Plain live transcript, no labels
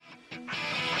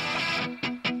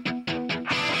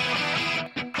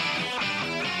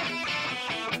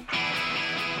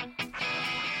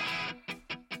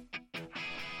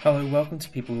Hello, welcome to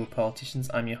People Who Are Politicians.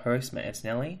 I'm your host, Matt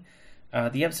Antonelli.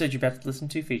 The episode you're about to listen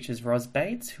to features Ros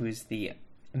Bates, who is the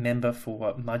member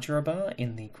for Mudgeeraba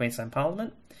in the Queensland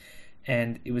Parliament.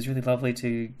 And it was really lovely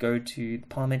to go to the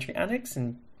Parliamentary Annex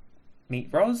and meet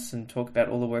Ros and talk about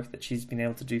all the work that she's been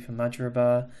able to do for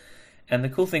Mudgeeraba. And the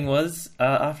cool thing was,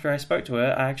 after I spoke to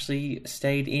her, I actually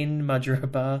stayed in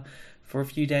Mudgeeraba for a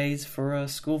few days for a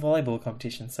school volleyball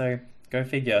competition. So, go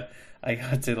figure. I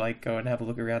got to go and have a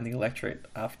look around the electorate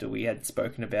after we had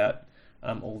spoken about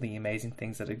all the amazing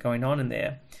things that are going on in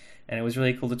there. And it was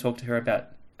really cool to talk to her about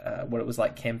what it was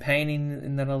like campaigning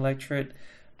in that electorate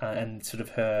and sort of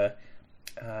her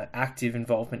active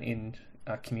involvement in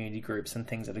community groups and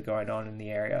things that are going on in the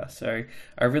area. So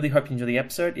I really hope you enjoy the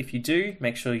episode. If you do,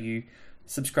 make sure you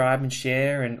subscribe and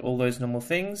share and all those normal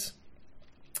things.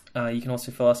 You can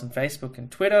also follow us on Facebook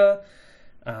and Twitter.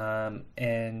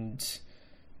 And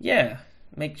yeah,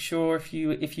 make sure if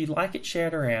you like it, share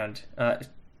it around.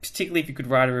 Particularly if you could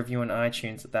write a review on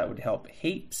iTunes, that would help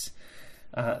heaps.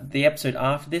 The episode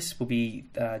after this will be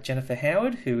Jennifer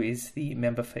Howard, who is the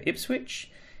member for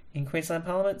Ipswich in Queensland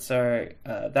Parliament. So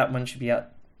that one should be out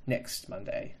next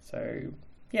Monday. So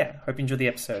yeah, hope you enjoy the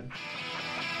episode.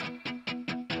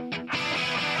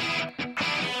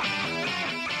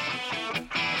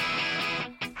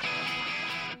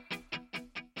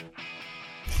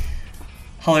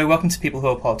 Hello, welcome to People Who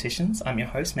Are Politicians. I'm your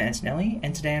host, Matt Antonelli,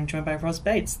 and today I'm joined by Ros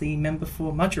Bates, the member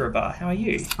for Mudgeeraba. How are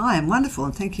you? I am wonderful,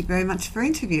 and thank you very much for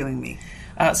interviewing me.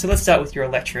 So let's start with your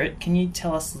electorate. Can you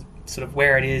tell us sort of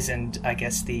where it is and, I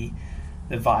guess, the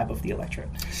vibe of the electorate?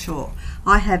 Sure.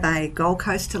 I have a Gold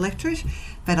Coast electorate,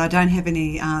 but I don't have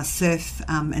any surf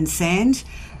and sand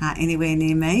anywhere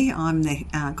near me. I'm the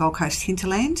Gold Coast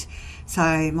hinterland,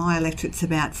 so my electorate's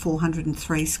about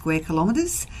 403 square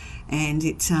kilometres. And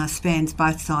it spans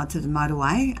both sides of the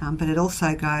motorway, but it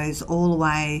also goes all the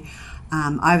way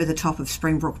over the top of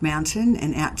Springbrook Mountain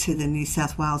and out to the New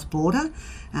South Wales border,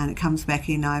 and it comes back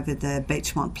in over the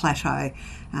Beechmont Plateau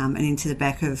and into the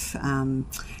back of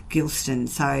Gilston.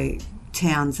 So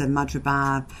towns are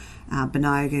Mudgeeraba,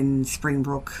 Benogan,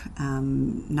 Springbrook,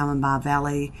 Numinbah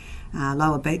Valley,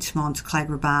 Lower Beechmont,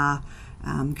 Clagrabah,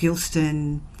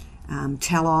 Gilston,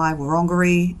 Talai,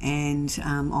 Wurrunggeri, and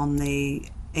on the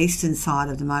eastern side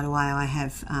of the motorway I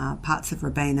have parts of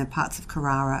Robina, parts of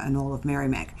Carrara and all of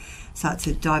Merrimack. So it's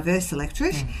a diverse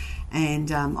electorate, and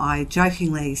I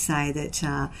jokingly say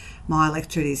that my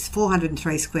electorate is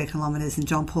 403 square kilometres and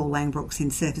John Paul Langbrook's in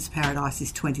Surfers Paradise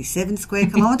is 27 square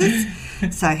kilometres.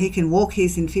 So he can walk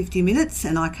his in 50 minutes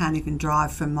and I can't even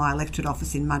drive from my electorate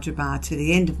office in Mudgeeraba to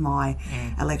the end of my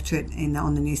electorate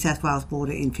on the New South Wales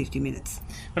border in 50 minutes.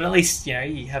 But at least,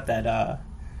 you have that...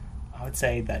 I would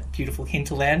say that beautiful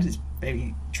hinterland is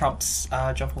maybe trumps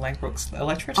John Paul Langbrook's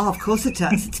electorate. Oh, of course it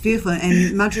does. It's beautiful.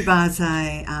 And Mudgeeraba's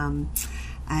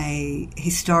a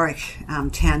historic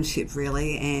township,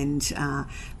 really, and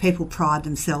people pride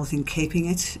themselves in keeping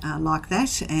it like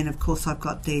that. And, of course, I've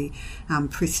got the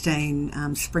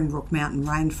pristine Springbrook Mountain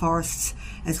rainforests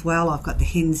as well. I've got the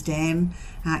Hinds Dam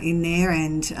in there,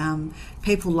 and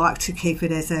people like to keep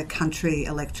it as a country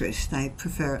electorate. They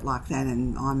prefer it like that,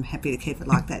 and I'm happy to keep it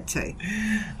like that too.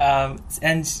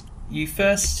 And you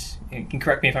first, you can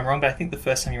correct me if I'm wrong, but I think the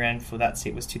first time you ran for that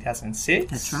seat was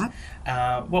 2006. That's right.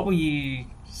 What were you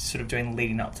sort of doing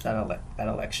leading up to that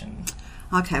election?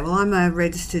 Okay, well, I'm a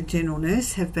registered general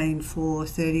nurse, have been for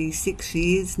 36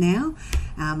 years now.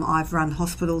 I've run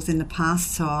hospitals in the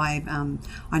past, so I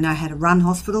know how to run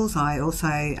hospitals. I also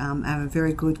am a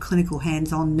very good clinical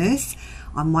hands-on nurse.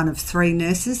 I'm one of 3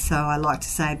 nurses, so I like to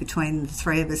say between the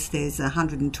 3 of us there's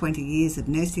 120 years of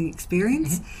nursing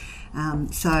experience.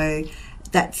 So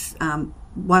that's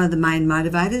one of the main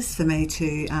motivators for me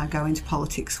to go into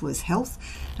politics was health.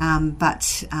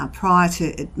 But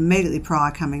immediately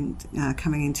prior coming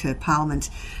into Parliament,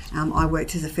 I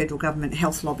worked as a federal government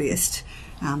health lobbyist,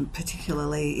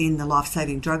 particularly in the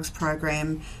life-saving drugs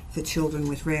program for children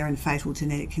with rare and fatal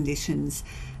genetic conditions.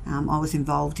 I was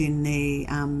involved in the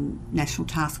National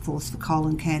Task Force for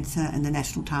Colon Cancer and the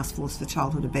National Task Force for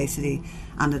Childhood Obesity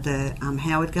under the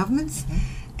Howard governments.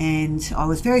 And I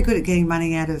was very good at getting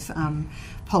money out of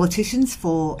politicians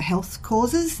for health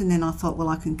causes, and then I thought, well,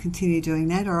 I can continue doing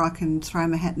that, or I can throw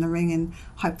my hat in the ring and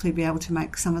hopefully be able to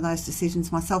make some of those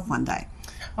decisions myself one day.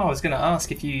 Oh, I was going to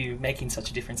ask, if you're making such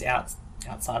a difference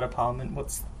outside of Parliament,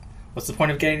 what's the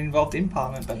point of getting involved in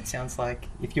Parliament? But it sounds like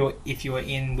if you're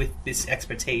in with this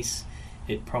expertise,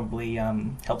 it probably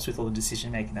helps with all the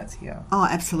decision making that's here. Oh,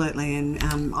 absolutely. And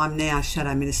I'm now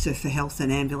Shadow Minister for Health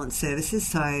and Ambulance Services,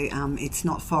 so it's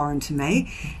not foreign to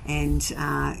me. And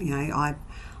I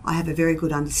I have a very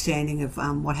good understanding of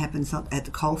what happens at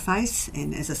the coalface,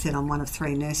 and as I said, I'm one of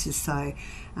 3 nurses, so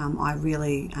I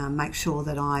really make sure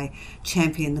that I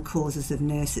champion the causes of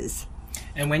nurses.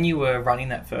 And when you were running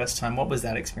that first time, what was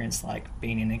that experience like,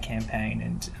 being in a campaign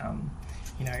and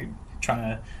trying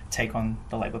to take on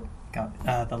the Labor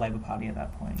Party at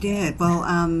that point? Yeah, well,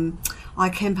 I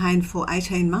campaigned for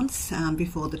 18 months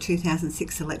before the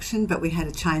 2006 election, but we had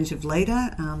a change of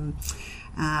leader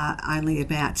only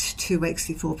about 2 weeks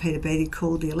before Peter Beattie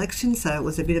called the election, so it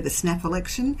was a bit of a snap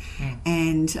election.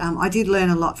 And I did learn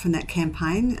a lot from that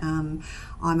campaign.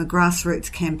 I'm a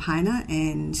grassroots campaigner,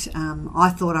 and I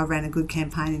thought I ran a good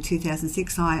campaign in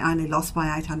 2006. I only lost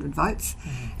by 800 votes,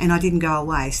 and I didn't go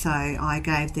away, so I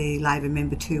gave the Labor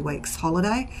member 2 weeks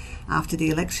holiday after the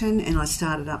election, and I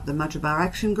started up the Mudgeeraba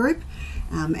Action Group,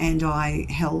 and I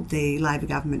held the Labor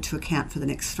government to account for the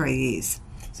next 3 years.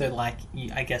 So,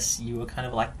 I guess you were kind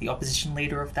of like the opposition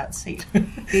leader of that seat.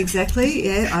 Exactly,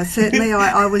 yeah.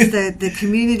 I was the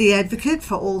community advocate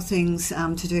for all things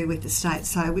to do with the state,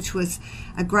 so which was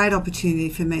a great opportunity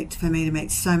for me to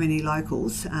meet so many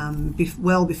locals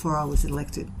well before I was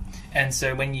elected. And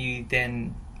so when you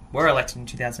then were elected in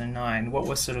 2009, what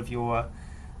was sort of your,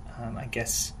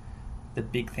 the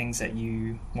big things that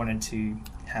you wanted to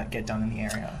get done in the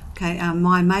area? Okay,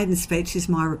 my maiden speech is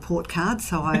my report card,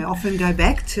 so I often go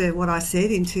back to what I said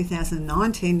in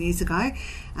 2009, 10 years ago,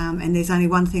 and there's only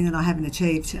one thing that I haven't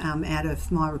achieved out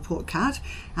of my report card,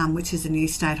 which is a new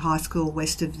state high school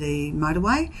west of the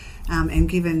motorway, and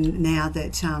given now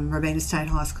that Robina State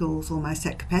High School is almost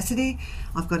at capacity,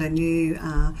 I've got a new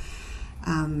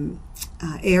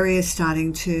area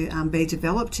starting to be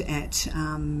developed at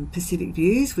Pacific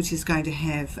Views, which is going to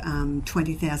have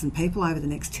 20,000 people over the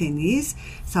next 10 years.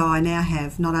 So I now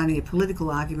have not only a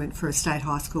political argument for a state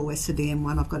high school west of the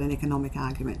M1, I've got an economic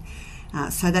argument.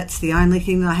 So that's the only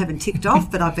thing that I haven't ticked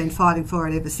off, but I've been fighting for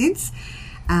it ever since.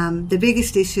 The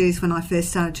biggest issues when I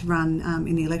first started to run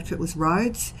in the electorate was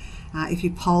roads. If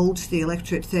you polled the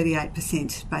electorate,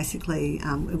 38% basically,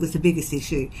 it was the biggest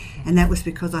issue. And that was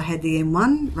because I had the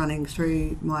M1 running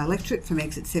through my electorate from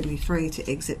exit 73 to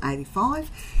exit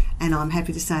 85. And I'm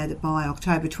happy to say that by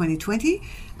October 2020,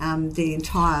 the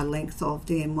entire length of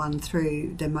the M1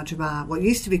 through the Mudgeeraba, what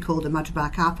used to be called the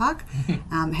Mudgeeraba car park,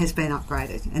 has been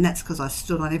upgraded. And that's because I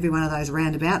stood on every one of those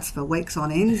roundabouts for weeks on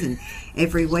end, and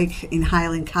every week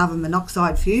inhaling carbon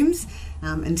monoxide fumes,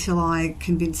 until I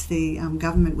convinced the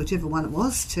government, whichever one it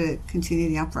was, to continue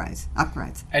the upgrades.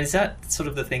 And is that sort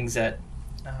of the things that,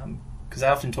 because I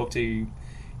often talk to,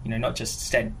 not just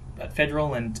state, but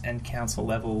federal and council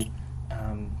level,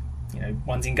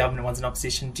 one's in government, one's in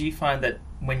opposition. Do you find that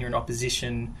when you're in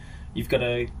opposition, you've got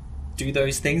to do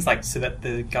those things, so that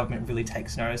the government really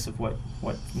takes notice of what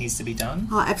needs to be done?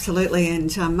 Oh, absolutely, and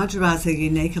Mudgeeraba's a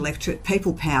unique electorate.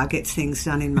 People power gets things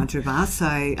done in Mudgeeraba,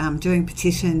 so doing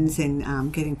petitions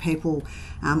and getting people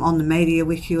on the media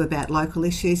with you about local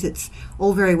issues, it's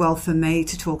all very well for me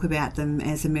to talk about them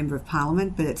as a Member of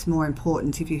Parliament, but it's more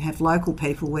important if you have local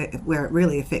people where it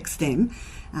really affects them,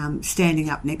 standing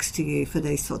up next to you for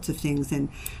these sorts of things. And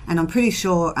I'm pretty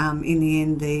sure in the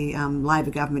end the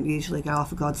Labor government usually go, oh,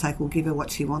 for God's sake, we'll give her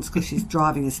what she wants because she's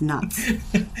driving us nuts.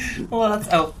 Well,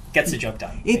 that gets the job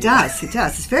done. It does. It's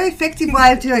a very effective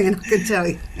way of doing it, I can tell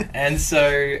you. And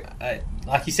so,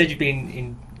 like you said, you've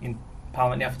been in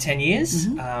Parliament now for 10 years,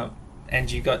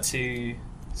 and you got to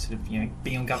sort of,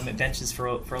 be on government benches for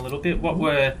a little bit. What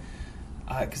were,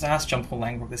 because I asked John Paul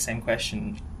Langbroek the same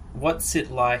question, what's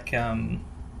it like,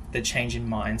 the change in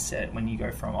mindset when you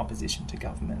go from opposition to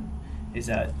government? Is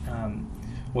that,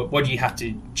 what do you have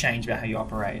to change about how you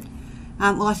operate?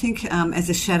 Well, I think as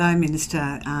a shadow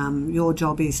minister, your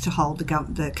job is to hold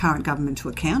the current government to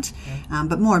account,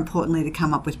 but more importantly to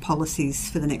come up with policies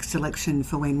for the next election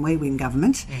for when we win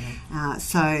government.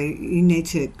 So you need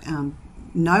to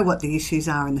know what the issues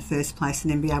are in the first place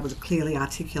and then be able to clearly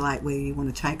articulate where you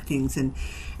want to take things. And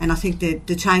I think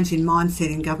the change in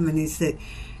mindset in government is that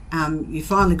you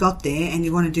finally got there and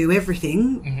you want to do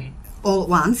everything all at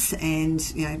once, and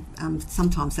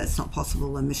sometimes that's not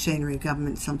possible. The machinery of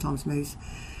government sometimes moves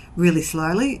really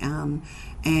slowly, and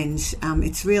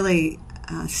it's really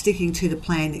sticking to the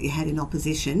plan that you had in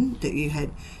opposition, that you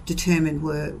had determined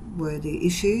were the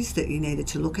issues that you needed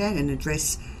to look at and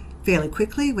address fairly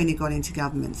quickly when you got into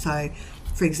government. So,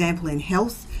 for example, in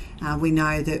health, we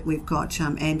know that we've got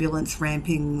ambulance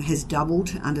ramping has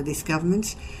doubled under this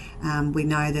government. We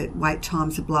know that wait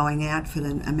times are blowing out for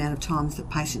the amount of times that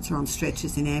patients are on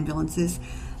stretchers in ambulances.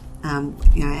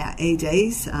 Our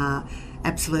EDs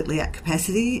absolutely at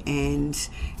capacity, and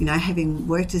having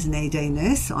worked as an ED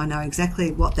nurse, I know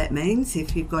exactly what that means.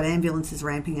 If you've got ambulances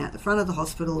ramping out the front of the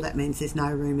hospital, that means there's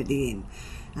no room at the inn.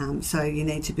 So you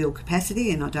need to build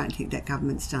capacity, and I don't think that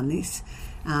government's done this.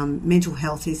 Mental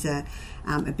health is a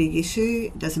big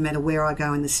issue. It doesn't matter where I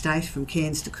go in the state, from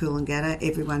Cairns to Coolangatta,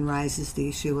 everyone raises the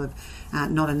issue of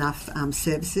not enough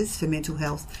services for mental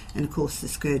health, and of course the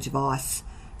scourge of ICE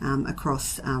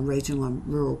across regional and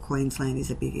rural Queensland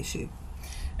is a big issue.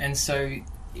 And so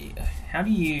how do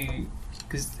you,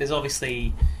 because there's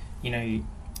obviously,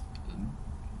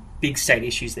 big state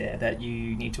issues there that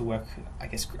you need to work, I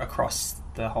guess, across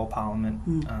the whole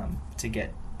parliament to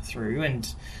get through,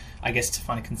 and I guess to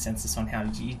find a consensus on how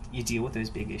you deal with those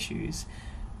big issues.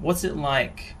 What's it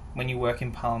like when you work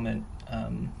in parliament?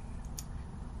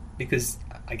 Because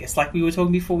I guess, like we were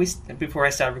talking before I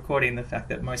started recording, the fact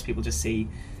that most people just see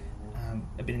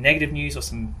a bit of negative news or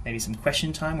maybe some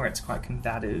question time where it's quite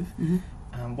combative.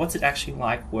 What's it actually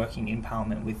like working in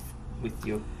parliament with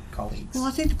your colleagues? Well,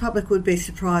 I think the public would be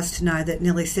surprised to know that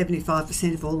nearly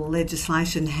 75% of all the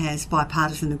legislation has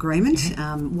bipartisan agreement.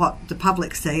 What the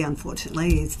public see,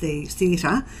 unfortunately, is the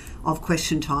theatre of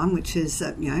question time, which is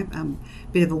a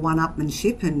bit of a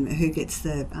one-upmanship, and who gets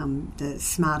the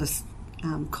smartest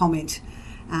comment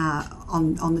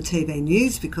on the TV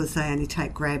news, because they only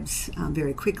take grabs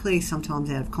very quickly, sometimes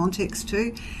out of context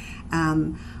too.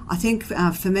 I think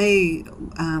for me,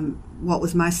 what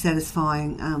was most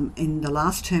satisfying in the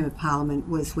last term of Parliament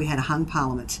was we had a hung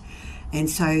Parliament, and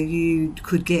so you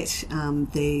could get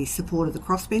the support of the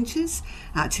crossbenchers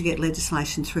to get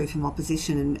legislation through from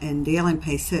opposition, and the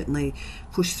LNP certainly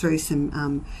pushed through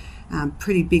some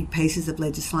pretty big pieces of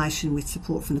legislation with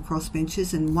support from the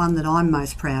crossbenchers, and one that I'm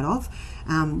most proud of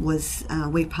was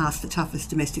we passed the toughest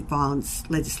domestic violence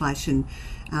legislation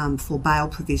for bail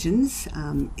provisions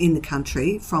in the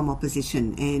country from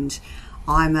opposition, and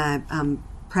I'm a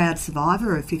proud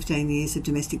survivor of 15 years of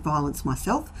domestic violence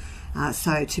myself,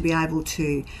 so to be able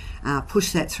to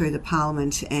push that through the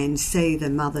Parliament and see the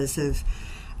mothers of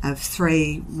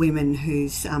 3 women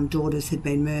whose daughters had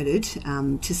been murdered,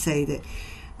 to see that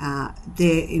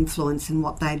their influence and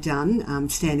what they'd done,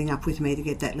 standing up with me to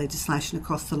get that legislation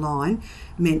across the line,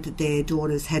 meant that their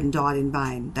daughters hadn't died in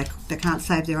vain. They can't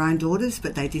save their own daughters,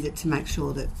 but they did it to make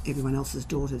sure that everyone else's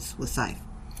daughters were safe.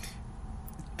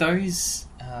 Those,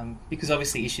 because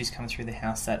obviously issues come through the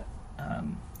House that,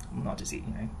 not just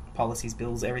policies,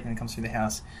 bills, everything that comes through the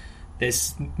House,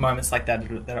 there's moments like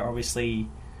that that are obviously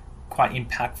quite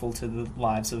impactful to the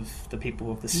lives of the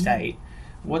people of the state.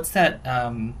 What's that?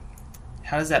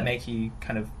 How does that make you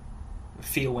kind of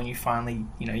feel when you finally,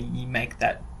 you make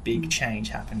that big change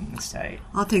happen in the state?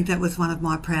 I think that was one of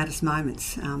my proudest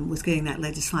moments, was getting that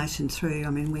legislation through. I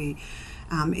mean,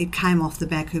 it came off the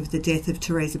back of the death of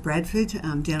Teresa Bradford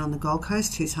down on the Gold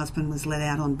Coast, whose husband was let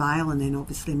out on bail and then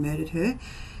obviously murdered her.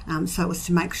 So it was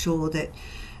to make sure that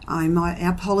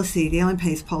our policy, the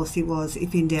LNP's policy, was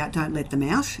if in doubt, don't let them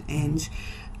out. And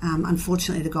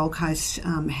unfortunately, the Gold Coast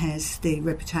has the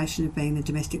reputation of being the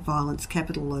domestic violence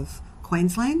capital of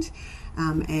Queensland,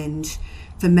 and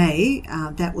for me,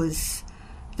 it was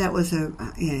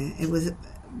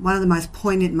one of the most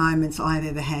poignant moments I've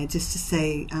ever had, just to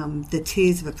see the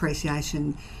tears of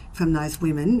appreciation from those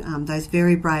women, those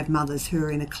very brave mothers who are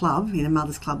in a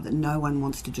mother's club that no one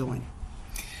wants to join.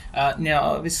 Now,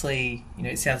 obviously,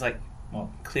 it sounds like,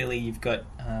 clearly you've got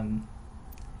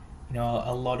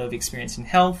a lot of experience in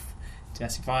health,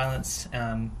 domestic violence,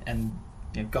 and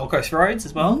Gold Coast roads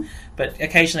as well. But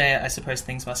occasionally, I suppose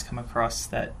things must come across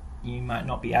that you might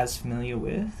not be as familiar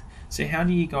with. So how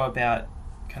do you go about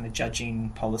kind of judging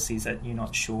policies that you're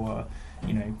not sure,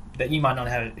 that you might not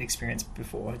have experienced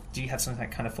before? Do you have some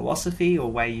kind of philosophy or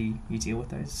way you deal with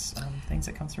those things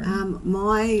that come through?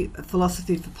 My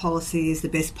philosophy for policy is the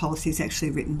best policy is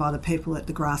actually written by the people at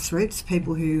the grassroots,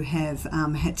 people who have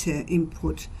had to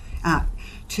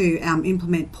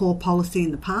implement poor policy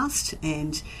in the past,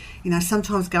 and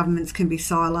sometimes governments can be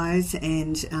silos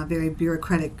and a very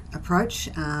bureaucratic approach,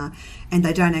 and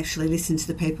they don't actually listen to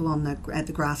the people at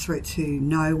the grassroots who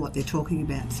know what they're talking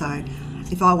about. So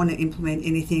if I want to implement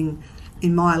anything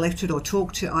in my electorate or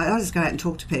I just go out and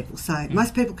talk to people. So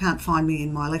most people can't find me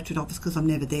in my electorate office because I'm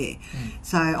never there.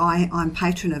 So I'm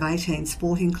patron of 18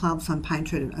 sporting clubs, I'm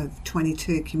patron of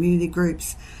 22 community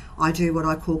groups. I do what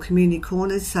I call community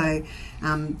corners, so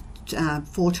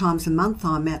 4 times a month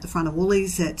I'm out the front of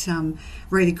Woolies at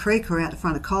Reedy Creek, or out the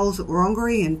front of Coles at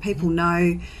Wurrungeree, and people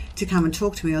know to come and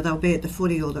talk to me, or they'll be at the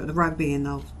footy or the rugby and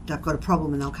they've got a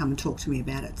problem and they'll come and talk to me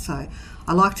about it. So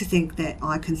I like to think that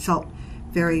I consult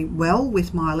very well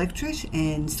with my electorate,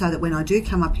 and so that when I do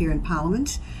come up here in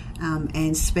Parliament,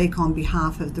 and speak on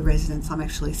behalf of the residents. I'm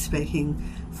actually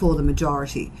speaking for the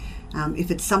majority.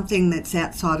 If it's something that's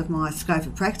outside of my scope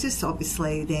of practice,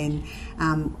 obviously, then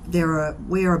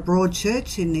we're a broad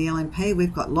church in the LNP.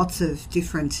 We've got lots of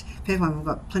different people. We've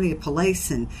got plenty of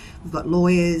police, and we've got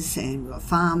lawyers, and we've got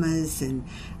farmers, and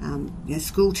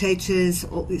school teachers.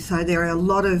 So there are a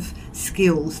lot of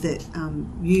skills that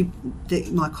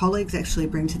my colleagues actually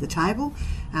bring to the table.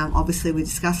 Obviously, we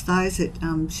discuss those at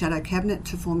Shadow Cabinet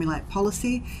to formulate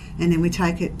policy, and then we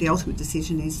take it. The ultimate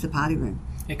decision is the party room.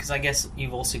 Yeah, because I guess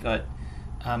you've also got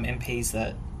MPs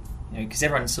that, because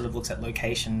everyone sort of looks at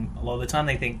location a lot of the time.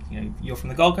 They think, you're from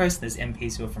the Gold Coast. There's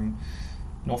MPs who are from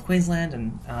North Queensland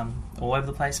and all over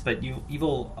the place. But you've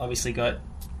all obviously got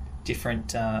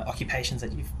different occupations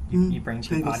that you bring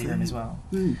to your party room as well.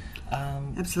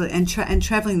 Absolutely, and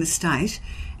travelling the state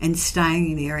and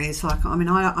staying in areas like,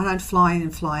 I don't fly in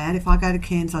and fly out. If I go to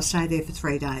Cairns, I stay there for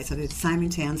 3 days. I do the same in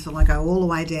Townsville. I go all the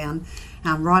way down,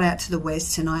 right out to the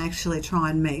west, and I actually try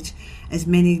and meet as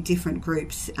many different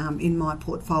groups in my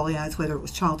portfolios, whether it was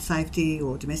child safety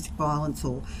or domestic violence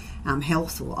or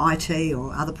health or IT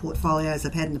or other portfolios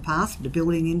I've had in the past, the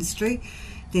building industry.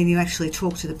 Then you actually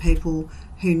talk to the people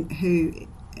who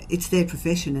it's their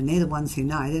profession, and they're the ones who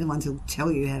know. They're the ones who'll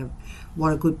tell you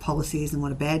what a good policy is and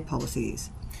what a bad policy is.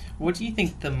 What do you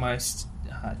think the most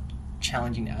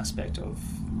challenging aspect of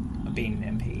being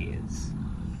an MP is?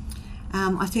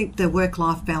 I think the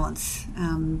work-life balance,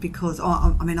 because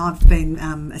I've been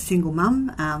a single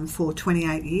mum for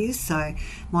 28 years, so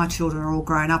my children are all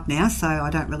grown up now, so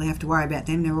I don't really have to worry about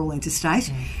them. They're all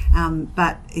interstate.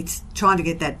 But it's trying to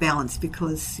get that balance,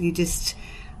 because you just...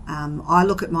 I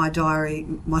look at my diary,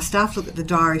 my staff look at the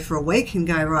diary for a week and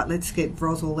go, right, let's get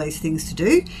Ros all these things to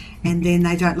do, and then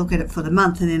they don't look at it for the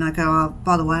month, and then I go, oh,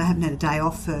 by the way, I haven't had a day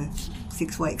off for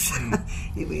 6 weeks.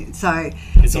 So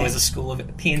there's always a school of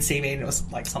PNC meeting or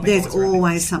like something. There's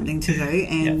always something to do,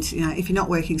 and if you're not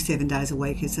working 7 days a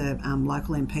week as a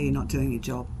local MP, you're not doing your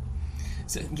job.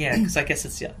 So because I guess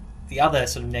it's the other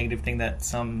sort of negative thing that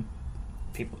some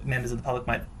people, members of the public,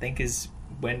 might think is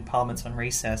when Parliament's on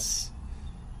recess,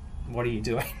 what are you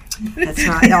doing? That's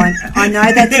right. I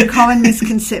know that's a common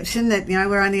misconception that,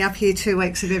 we're only up here 2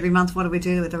 weeks of every month. What do we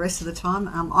do with the rest of the time?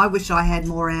 I wish I had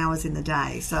more hours in the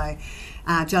day. So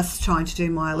just trying to do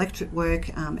my electorate work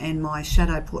and my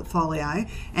shadow portfolio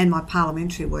and my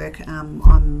parliamentary work,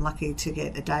 I'm lucky to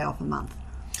get a day off a month.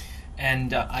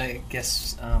 And I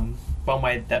guess one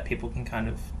way that people can kind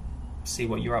of see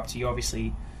what you're up to, you're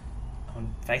obviously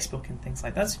on Facebook and things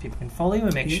like that, so people can follow you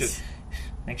and make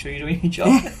sure you're doing your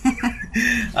job.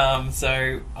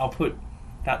 So I'll put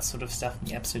that sort of stuff in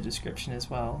the episode description as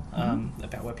well,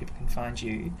 about where people can find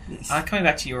you. Yes. Coming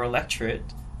back to your electorate,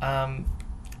 and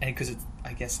because it's,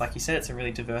 I guess, like you said, it's a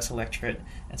really diverse electorate.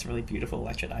 It's a really beautiful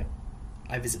electorate.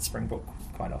 I visit Springbrook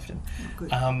quite often. Oh,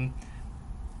 good.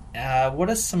 What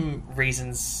are some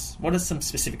reasons? What are some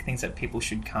specific things that people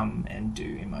should come and do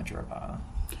in Mudgeeraba?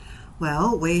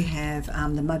 Well, we have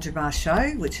the Mudgeeraba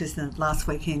Show, which is the last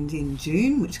weekend in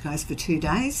June, which goes for 2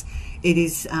 days. It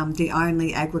is the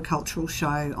only agricultural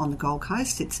show on the Gold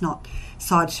Coast. It's not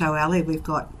Sideshow Alley. We've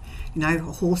got,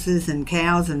 horses and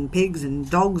cows and pigs and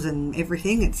dogs and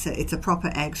everything. It's a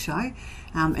proper ag show.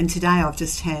 And today I've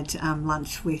just had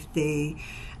lunch with the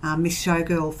Miss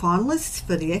Showgirl finalists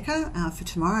for the Echo for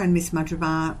tomorrow, and Miss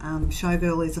Mudgeeraba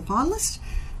Showgirl is a finalist.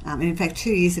 And in fact,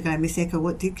 2 years ago, Miss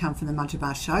Echo did come from the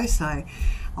Mudgeeraba Show, so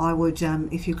I would,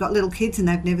 if you've got little kids and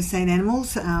they've never seen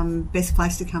animals, best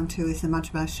place to come to is the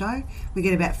Mudgeeraba Show. We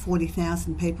get about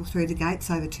 40,000 people through the gates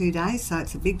over 2 days, so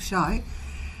it's a big show.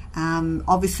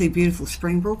 Obviously, beautiful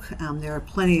Springbrook. There are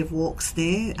plenty of walks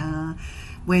there.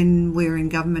 When we were in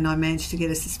government, I managed to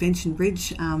get a suspension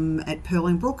bridge at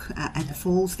Purlingbrook at the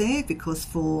falls there, because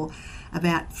for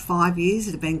about 5 years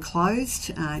it had been closed.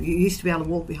 You used to be able to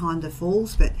walk behind the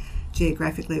falls, but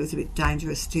geographically it was a bit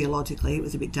dangerous. Geologically it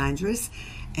was a bit dangerous,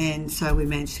 and so we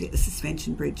managed to get the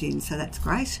suspension bridge in, so that's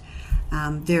great.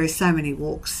 There are so many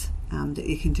walks that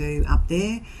you can do up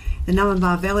there. The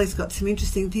Numinbah Valley's got some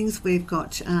interesting things. We've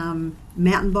got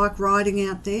mountain bike riding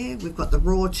out there. We've got the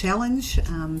Raw Challenge.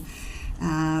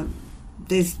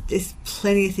 There's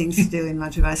plenty of things to do in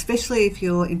Mudgeeraba, especially if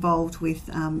you're involved with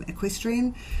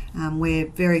equestrian. We're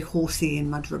very horsey in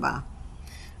Mudgeeraba.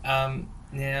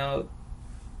 Now,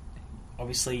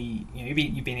 obviously,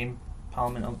 you've been in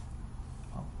Parliament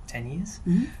 10 years,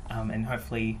 and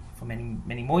hopefully for many,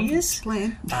 many more years.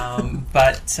 Plan.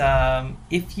 But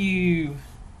if you,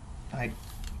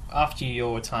 after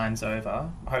your time's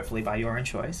over, hopefully by your own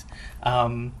choice,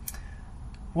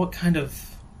 what kind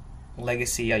of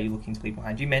legacy are you looking to leave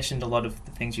behind? You mentioned a lot of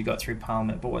the things you got through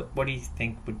Parliament, but what do you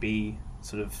think would be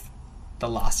sort of the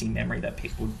lasting memory that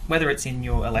people, whether it's in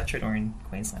your electorate or in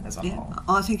Queensland as a whole?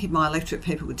 I think in my electorate,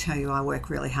 people would tell you I work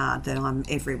really hard, that I'm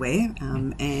everywhere,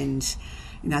 and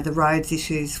the roads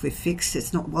issues we've fixed.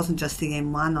 Wasn't just the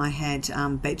M1. I had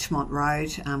Beachmont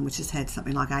Road, which has had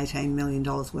something like $18 million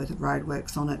worth of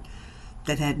roadworks on it,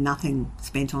 that had nothing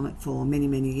spent on it for many,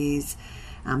 many years.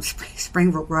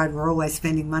 Springbrook Road we're always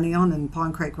spending money on, and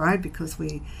Pine Creek Road, because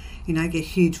we, get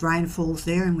huge rainfalls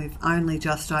there, and we've only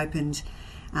just opened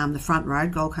the front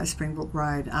road, Gold Coast Springbrook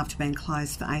Road, after being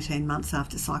closed for 18 months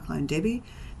after Cyclone Debbie.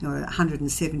 There were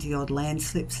 170 odd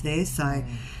landslips there, so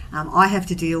I have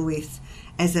to deal with,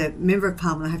 as a Member of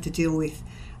Parliament, I have to deal with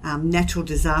natural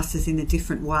disasters in a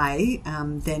different way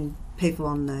than people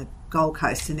on the Gold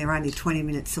Coast, and they're only 20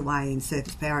 minutes away in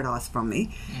Surfers Paradise from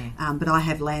me. But I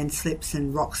have landslips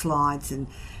and rock slides and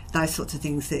those sorts of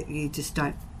things that you just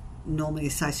don't normally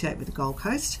associate with the Gold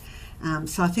Coast.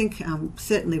 So I think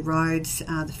certainly roads,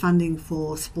 the funding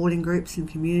for sporting groups and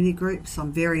community groups.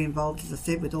 I'm very involved, as I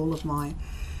said, with all of my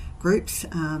groups.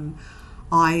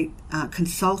 I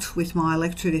consult with my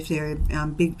electorate if there are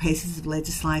big pieces of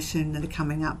legislation that are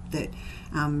coming up that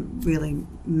really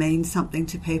mean something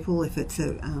to people. If it's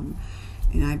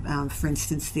for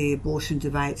instance, the abortion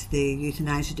debate, the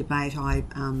euthanasia debate, I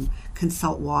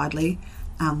consult widely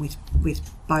with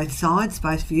both sides,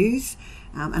 both views.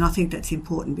 And I think that's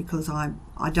important, because I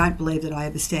don't believe that I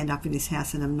ever stand up in this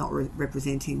House and I'm not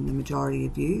representing the majority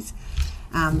of views.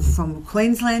 From a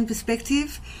Queensland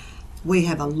perspective, we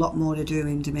have a lot more to do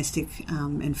in domestic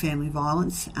and family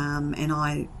violence,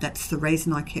 and that's the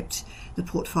reason I kept the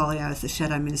portfolio as the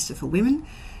Shadow Minister for Women,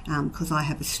 because I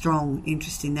have a strong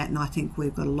interest in that, and I think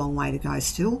we've got a long way to go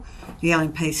still. The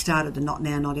LNP started the Not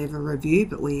Now, Not Ever review,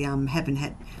 but we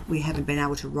haven't been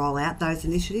able to roll out those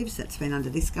initiatives. That's been under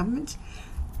this government,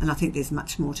 and I think there's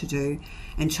much more to do.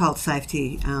 And child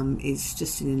safety is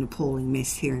just in an appalling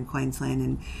mess here in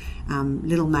Queensland. And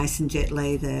little Mason Jet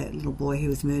Lee, the little boy who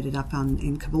was murdered up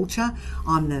in Caboolture,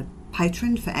 I'm the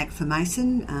patron for Act for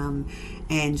Mason,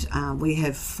 and we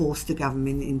have forced the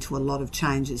government into a lot of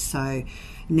changes. So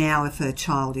now if a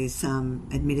child is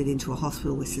admitted into a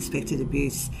hospital with suspected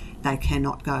abuse, they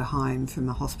cannot go home from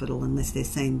a hospital unless they're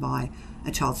seen by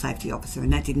a child safety officer,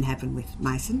 and that didn't happen with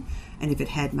Mason, and if it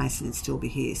had, Mason would still be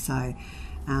here. So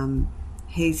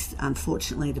he's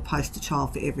unfortunately the poster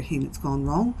child for everything that's gone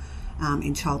wrong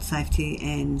in child safety,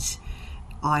 and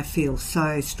I feel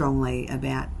so strongly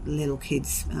about little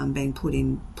kids being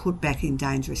put back in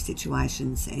dangerous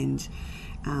situations, and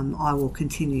I will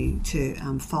continue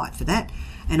to fight for that,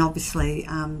 and obviously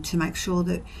to make sure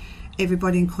that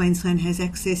everybody in Queensland has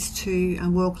access to a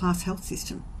world-class health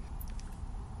system.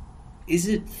 Is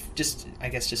it just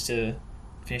to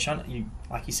finish on,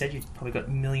 like you said, you've probably got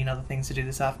a million other things to do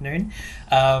this afternoon.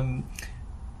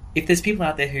 If there's people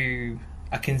out there who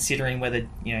are considering whether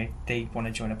they want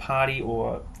to join a party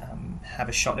or have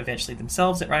a shot eventually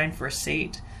themselves at running for a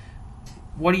seat,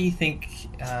 what do you think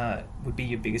would be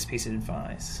your biggest piece of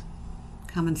advice?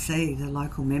 Come and see the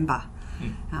local member.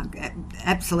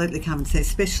 Absolutely come and see.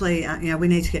 Especially, we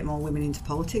need to get more women into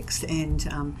politics,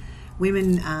 and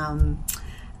women.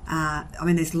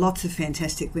 There's lots of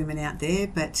fantastic women out there,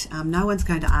 but no one's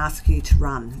going to ask you to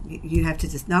run. You have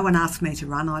to no one asked me to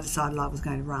run. I decided I was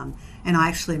going to run, and I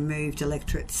actually moved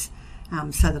electorates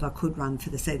so that I could run for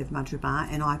the seat of Mudgeeraba,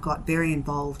 and I got very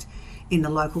involved in the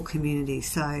local community.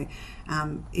 So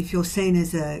if you're seen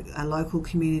as a local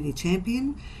community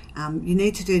champion, you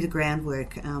need to do the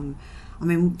groundwork.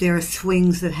 There are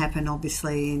swings that happen,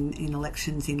 obviously, in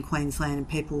elections in Queensland, and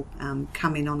people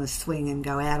come in on a swing and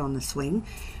go out on a swing.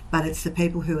 But it's the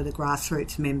people who are the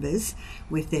grassroots members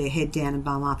with their head down and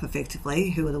bum up,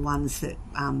 effectively, who are the ones that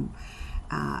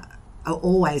are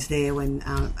always there when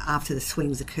after the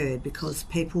swings occurred, because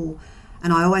people...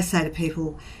 And I always say to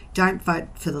people, don't vote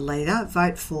for the leader,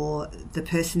 vote for the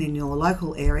person in your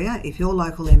local area. If your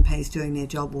local MP is doing their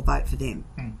job, we'll vote for them.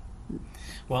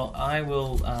 Well, I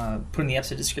will put in the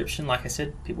episode description, like I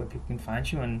said, where people can find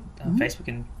you on Facebook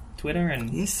and Twitter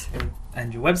and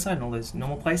your website and all those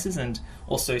normal places, and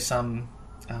also some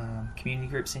community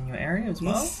groups in your area as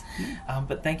well.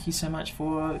 But thank you so much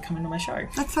for coming on my show.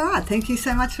 That's all right. Thank you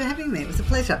so much for having me. It was a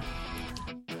pleasure.